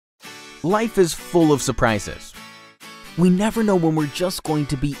Life is full of surprises. We never know when we're just going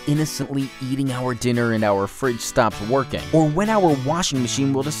to be innocently eating our dinner and our fridge stops working, or when our washing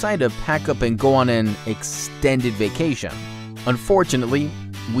machine will decide to pack up and go on an extended vacation. Unfortunately,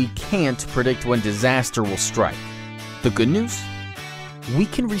 we can't predict when disaster will strike. The good news? We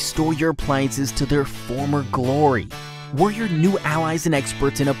can restore your appliances to their former glory. We're your new allies and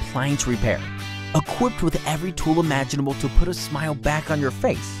experts in appliance repair, equipped with every tool imaginable to put a smile back on your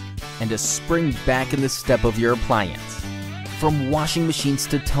face and a spring back in the step of your appliance. From washing machines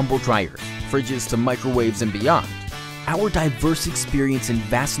to tumble dryers, fridges to microwaves and beyond, our diverse experience and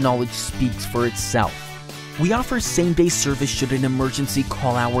vast knowledge speaks for itself. We offer same-day service should an emergency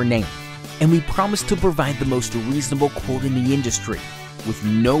call our name, and we promise to provide the most reasonable quote in the industry with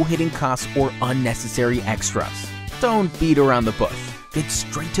no hidden costs or unnecessary extras. Don't beat around the bush. Get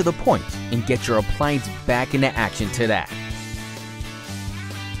straight to the point and get your appliance back into action today.